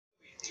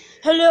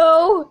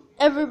Hello,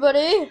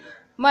 everybody.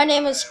 My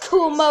name is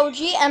Cool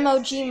Moji,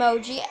 M-O-G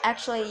Moji.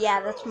 Actually,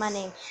 yeah, that's my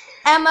name.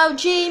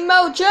 M-O-G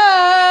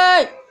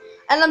Moji!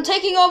 And I'm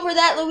taking over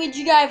that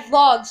Luigi Guy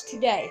Vlogs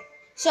today.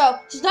 So,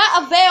 he's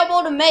not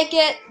available to make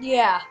it,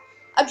 yeah.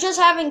 I'm just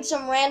having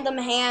some random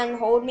hand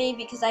hold me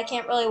because I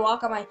can't really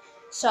walk on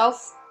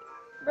myself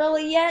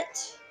really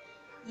yet.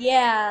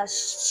 Yeah,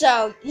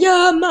 so,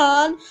 yeah,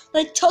 man.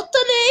 Like,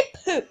 totally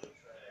poop.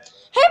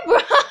 Hey, bro!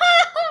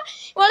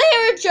 Wanna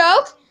hear a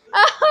joke?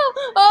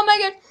 Oh my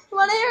god!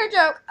 Wanna hear a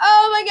joke?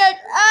 Oh my god!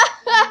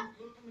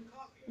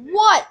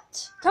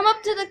 What? Come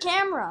up to the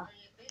camera.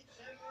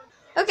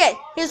 Okay,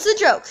 here's the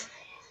joke.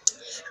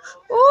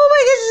 Oh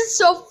my gosh, it's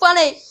so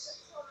funny.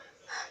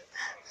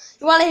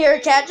 You wanna hear a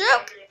cat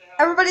joke?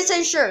 Everybody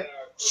say sure.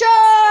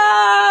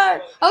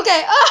 Sure!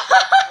 Okay.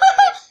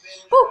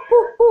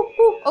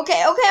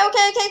 Okay.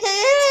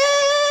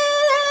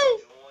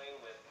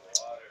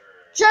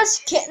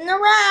 Just kidding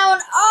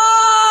around.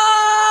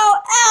 Oh,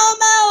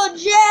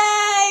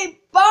 MLJ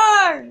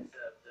Barn.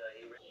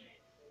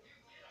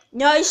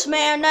 Nice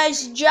man,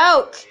 nice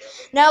joke.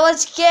 Now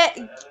let's get.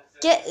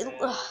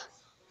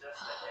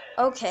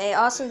 Okay,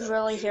 Austin's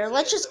really here.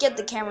 Let's just get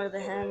the camera to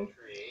him.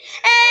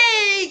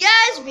 Hey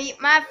guys,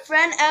 meet my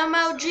friend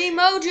MLG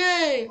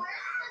Moji.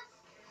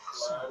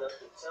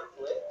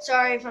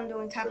 Sorry if I'm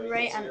doing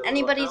copyright on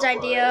anybody's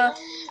idea.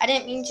 I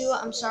didn't mean to.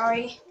 I'm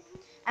sorry.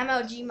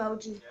 MLG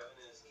Moji.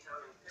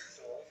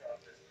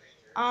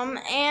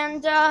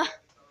 And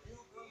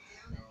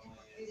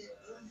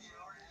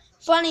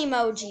funny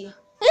emoji.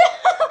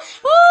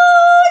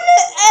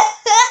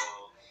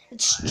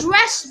 It's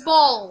stress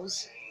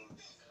balls.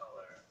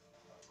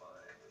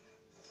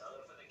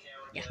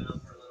 Yeah.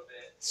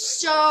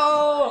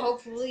 So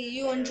hopefully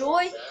you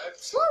enjoy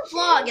this little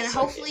vlog, and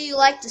hopefully you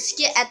like the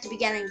skit at the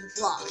beginning of the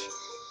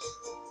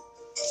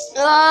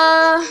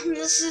vlog.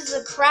 This is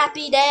a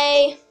crappy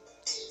day.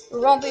 There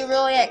won't be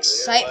really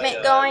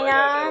excitement going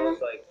on.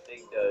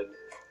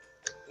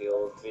 The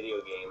old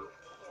video game.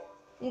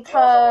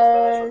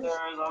 Because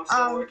I'm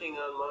still working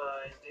on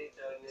my Dig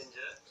Dug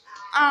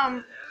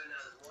Ninja.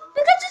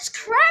 Because it's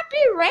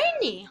crappy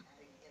rainy.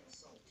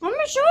 Let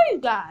me show you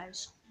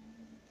guys.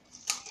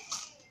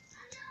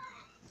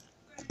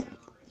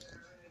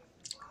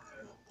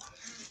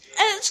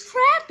 And it's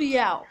crappy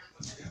out.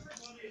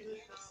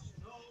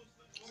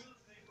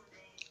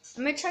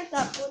 Let me check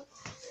that one.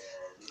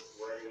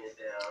 Wetting it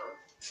down.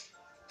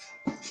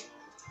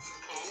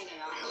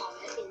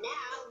 And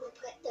now we'll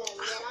put the lid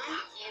on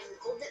and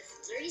hold it for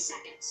 30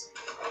 seconds.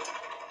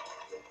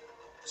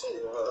 2,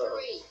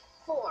 3,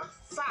 4,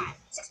 5,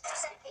 6,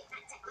 7, 8,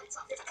 9, 10, 11,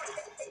 12, 13,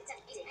 14, 15, 16,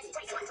 17, 18,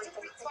 19, 20, 21, 22,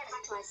 23,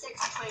 24, 26,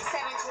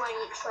 27,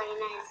 28,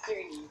 29,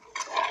 30.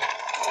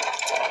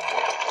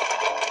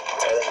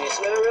 And if you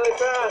spin it really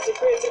fast, it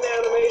creates an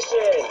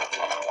animation.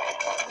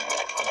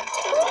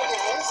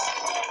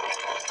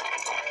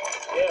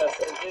 Yes,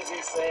 and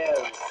dizzy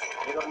sands.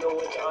 You don't know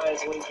which eye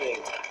is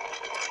winking.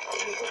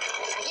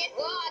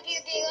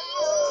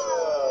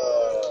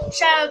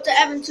 Shout out to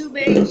Evan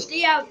Tuba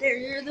HD out there.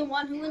 You're the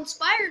one who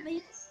inspired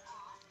me.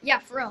 Yeah,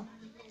 for real.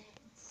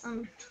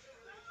 Yeah.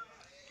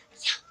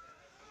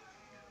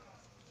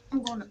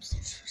 I'm going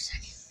upstairs for a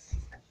second.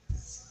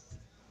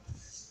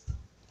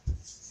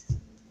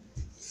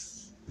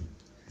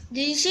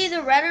 Did you see the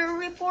Reddit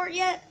report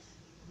yet?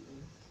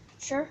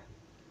 Sure.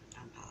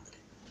 I'm positive.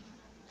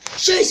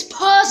 She's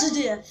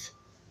positive.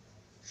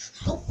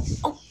 Oh.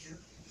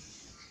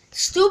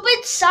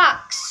 Stupid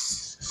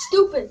socks.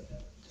 Stupid.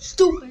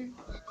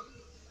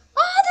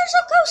 Oh, there's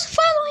a ghost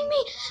following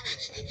me.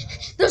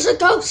 There's a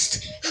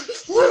ghost.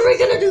 What are we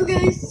gonna do,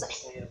 guys?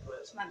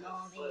 It's my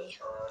mommy.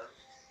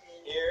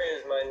 Here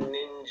is my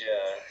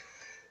ninja.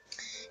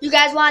 You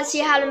guys want to see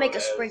how to make a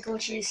sprinkle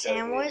cheese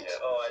sandwich?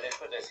 Oh, I didn't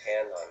put his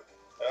hand on.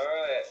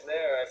 Alright,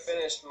 there, I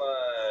finished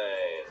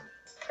mine.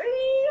 I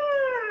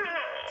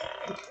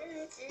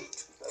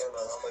don't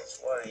know how much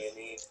water you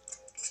need.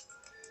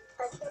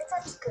 I think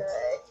that's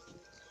good.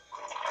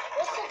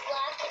 What's the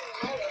black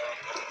and yellow?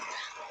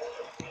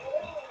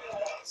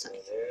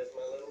 There's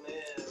my little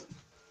man.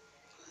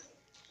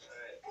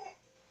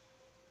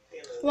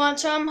 Alright. Want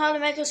to tell them how to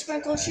make a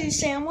sprinkle cheese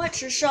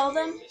sandwich or show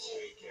them?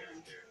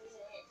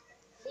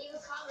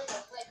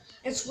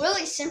 It's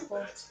really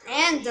simple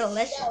and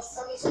delicious.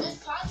 Okay, so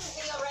just pause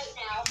the video right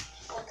now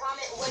and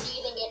comment what do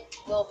you think it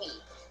will be.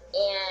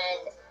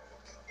 And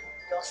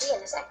you'll see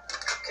in a second.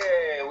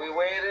 Okay, we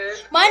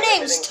waited. My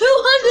name's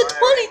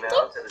 223.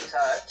 Now to the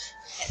touch.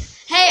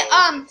 Hey,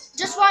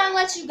 just want to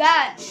let you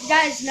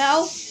guys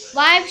know,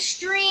 live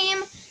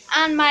stream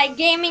on my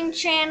gaming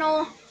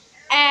channel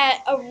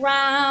at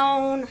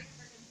around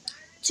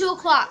 2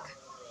 o'clock.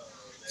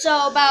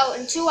 So about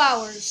in 2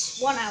 hours,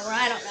 1 hour,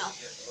 I don't know.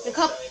 An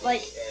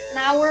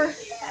hour,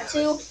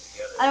 2,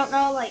 I don't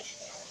know,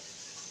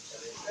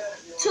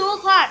 2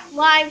 o'clock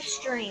live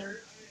stream.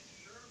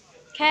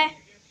 Okay?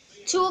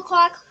 2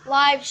 o'clock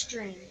live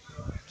stream.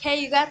 Okay,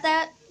 you got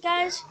that,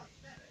 guys?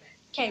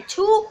 Okay,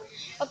 2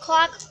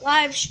 o'clock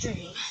live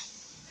stream.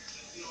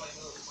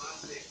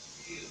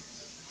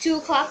 2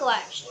 o'clock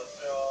live stream.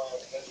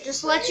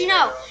 Just to let you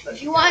know,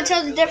 if you want to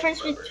tell the difference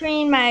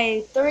between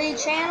my 3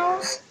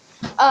 channels,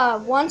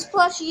 one's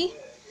plushie,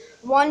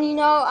 one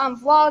I'm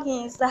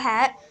vlogging is the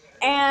hat,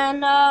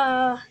 and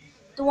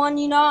the one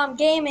I'm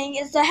gaming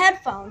is the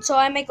headphone. So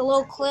I make a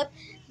little clip at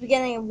the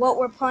beginning of what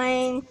we're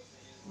playing,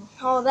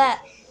 all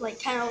that,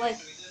 kind of like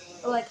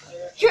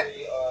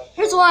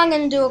here's what I'm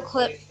gonna do a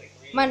clip.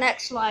 My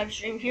next live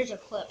stream. Here's a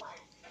clip.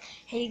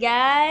 Hey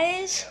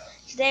guys,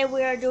 today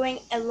we are doing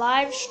a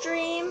live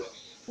stream.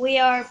 We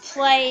are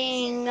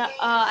playing,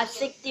 I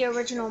think the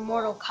original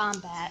Mortal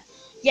Kombat.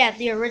 Yeah,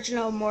 the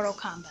original Mortal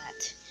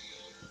Kombat.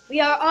 We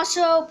are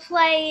also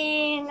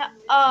playing,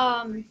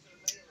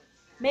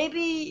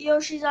 maybe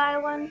Yoshi's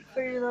Island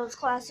for those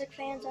classic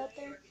fans out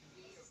there.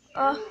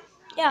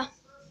 Yeah.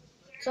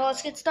 So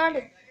let's get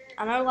started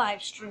on our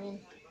live stream.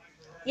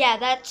 Yeah,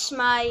 that's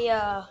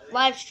my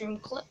live stream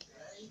clip.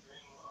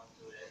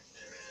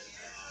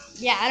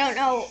 Yeah, I don't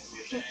know.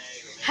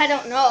 I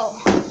don't know.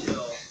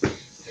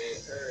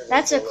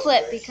 That's a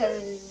clip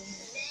because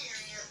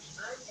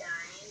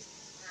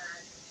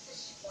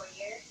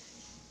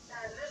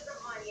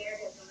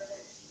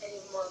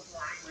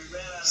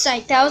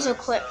psych, that was a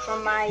clip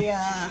from my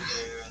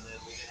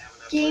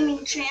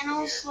gaming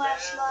channel / live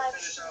stream.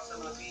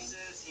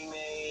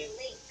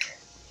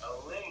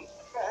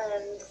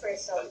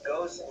 A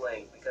ghost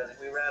link, because if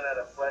we ran out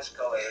of flesh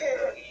color,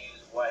 so he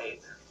used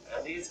white.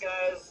 And these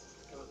guys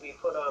can be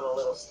put on a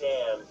little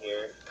stand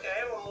here.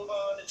 Okay, we'll move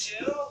on to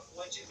Jill.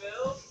 What'd you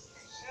build?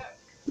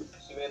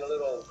 She made a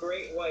little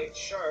great white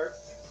shark.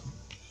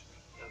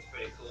 That's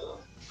pretty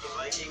cool.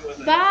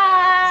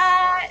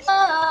 Bye.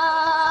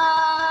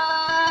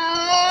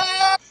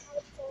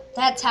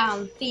 That's how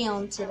I'm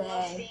feeling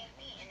today.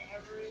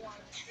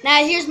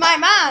 Now here's my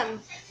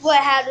mom.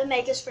 What how to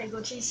make a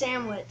sprinkle cheese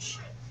sandwich.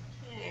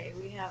 Okay,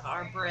 we have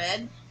our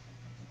bread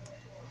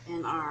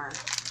and our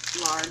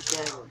large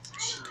bag of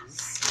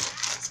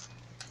cheese.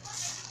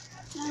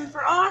 And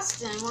for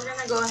Austin, we're going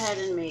to go ahead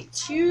and make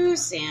 2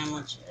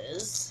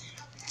 sandwiches.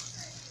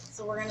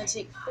 So we're going to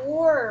take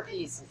 4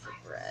 pieces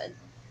of bread,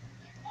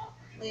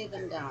 lay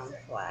them down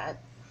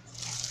flat,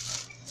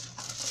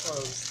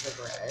 close the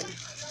bread,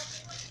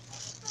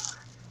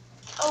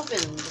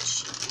 open the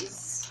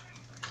cheese.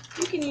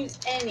 You can use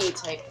any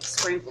type of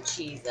sprinkled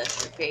cheese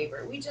that's your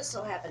favorite. We just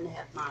so happen to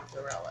have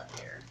mozzarella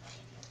here.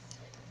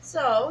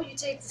 So you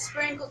take the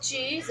sprinkled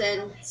cheese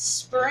and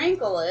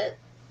sprinkle it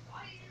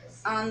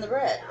on the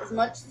bread as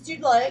much as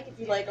you'd like. If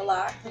you like a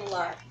lot, put a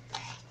lot.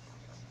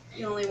 If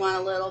you only want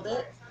a little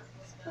bit,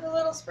 put a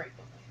little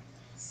sprinkle.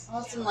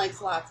 Austin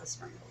likes lots of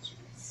sprinkled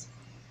cheese.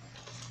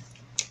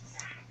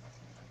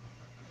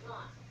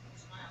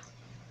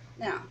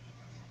 Now,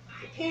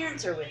 if your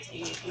parents are with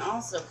you, you can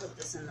also put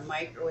this in the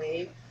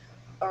microwave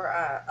or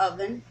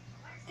oven,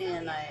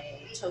 in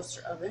a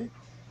toaster oven,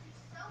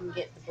 and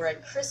get the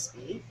bread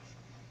crispy.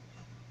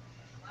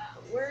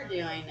 But we're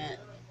doing it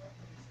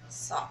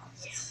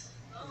soft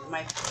in the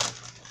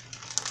microwave.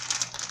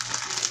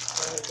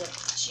 Close up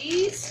the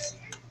cheese,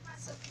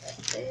 set that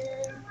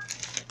there,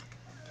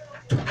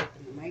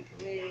 open the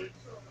microwave.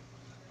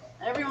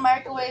 Every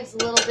microwave is a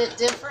little bit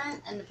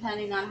different, and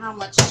depending on how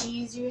much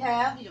cheese you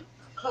have, you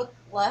cook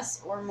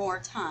less or more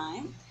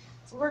time.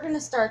 So we're going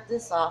to start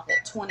this off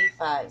at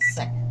 25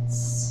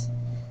 seconds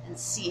and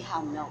see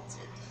how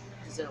melted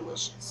the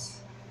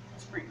delicious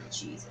sprinkled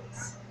cheese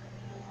is.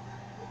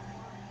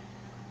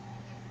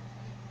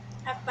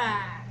 High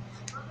five.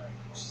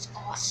 She's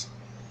awesome.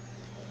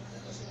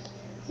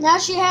 Now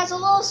she has a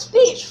little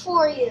speech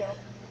for you.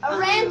 A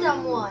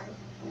random one.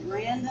 A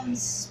random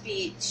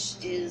speech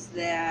is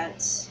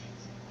that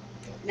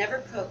never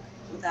cook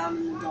without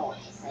an adult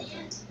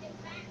present.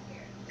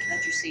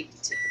 That's your safety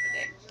tip of the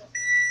day.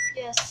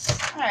 Yes.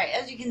 Alright,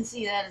 as you can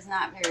see, that is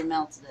not very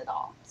melted at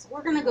all. So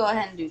we're going to go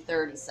ahead and do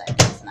 30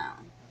 seconds now.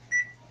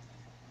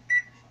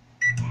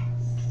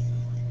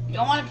 You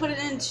don't want to put it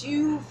in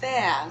too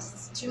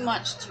fast, too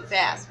much too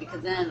fast,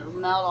 because then it'll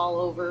melt all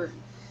over,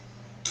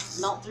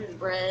 melt through the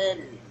bread,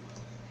 and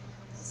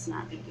it's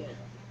not be good.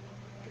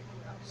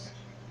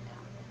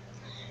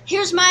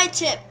 Here's my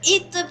tip.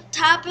 Eat the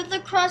top of the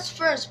crust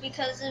first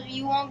because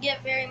you won't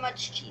get very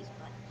much cheese.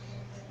 But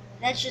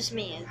that's just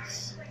me.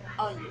 It's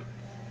all you.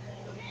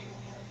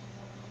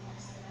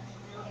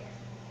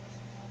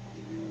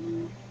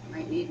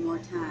 Might need more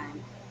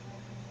time.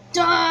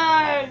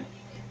 Darn!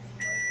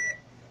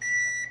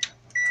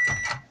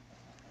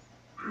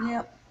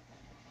 Yep.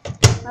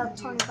 About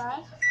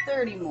 25.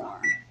 30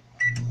 more.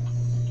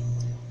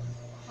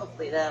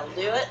 Hopefully that'll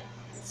do it.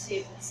 Let's see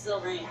if it's still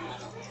raining.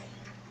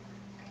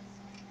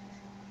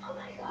 Oh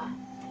my god.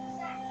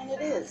 And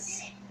it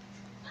is.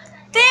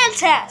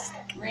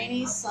 Fantastic!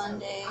 Rainy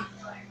Sunday.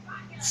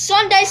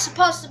 Sunday's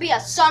supposed to be a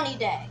sunny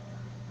day.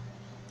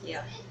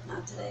 Yep,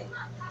 not today.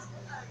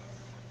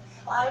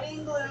 Cloudy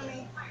and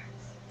gloomy.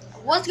 I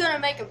was gonna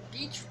make a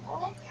beach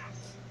vlog.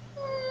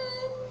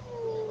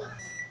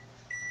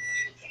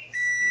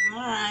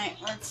 Alright,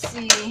 let's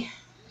see.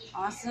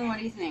 Austin, what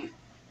do you think?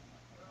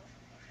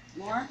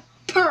 More?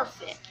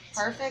 Perfect.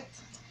 Perfect?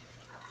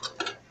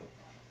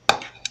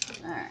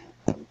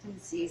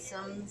 see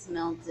some's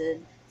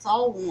melted. It's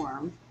all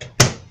warm.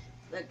 Is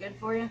that good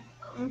for you?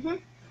 Mm-hmm.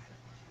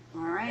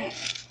 All right.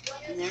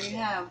 And there you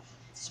have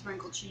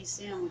sprinkled cheese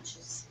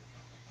sandwiches.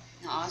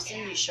 Now,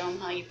 Austin, you show them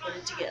how you put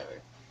it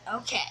together.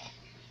 Okay.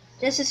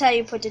 This is how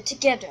you put it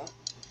together.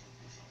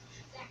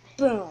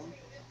 Boom.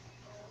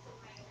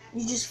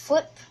 You just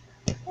flip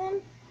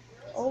them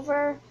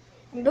over,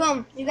 and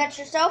boom, you got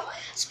yourself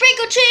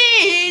sprinkled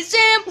cheese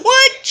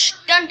sandwich.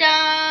 Dun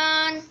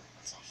dun.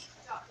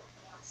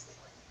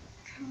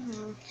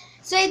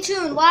 Stay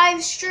tuned.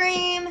 Live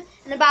stream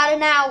in about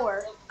an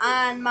hour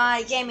on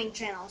my gaming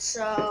channel.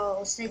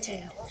 So stay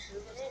tuned.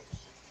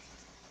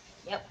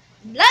 Yep.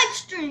 Live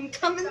stream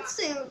coming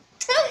soon.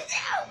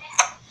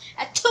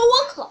 At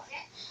 2:00.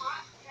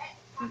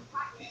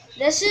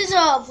 This is a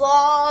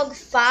vlog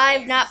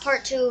 5, not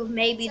part 2 of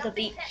maybe the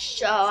beach.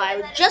 So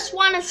I just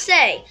want to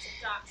say,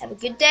 have a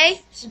good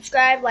day.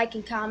 Subscribe, like,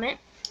 and comment.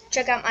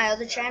 Check out my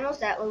other channels,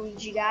 That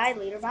Luigi Guy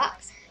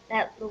Leaderbox,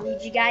 That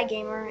Luigi Guy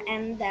Gamer,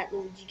 and That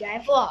Luigi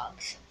Guy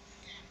Vlogs.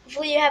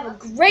 Hopefully you have a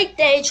great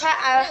day.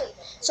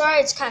 Sorry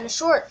it's kind of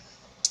short.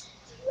 Do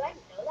you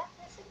know that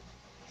person?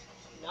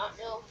 Do not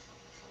know.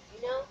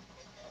 You know?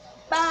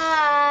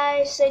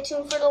 Bye. Stay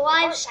tuned for the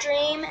live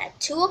stream at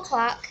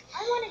 2:00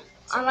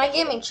 on my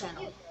gaming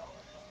channel.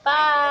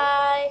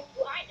 Bye.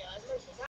 Do I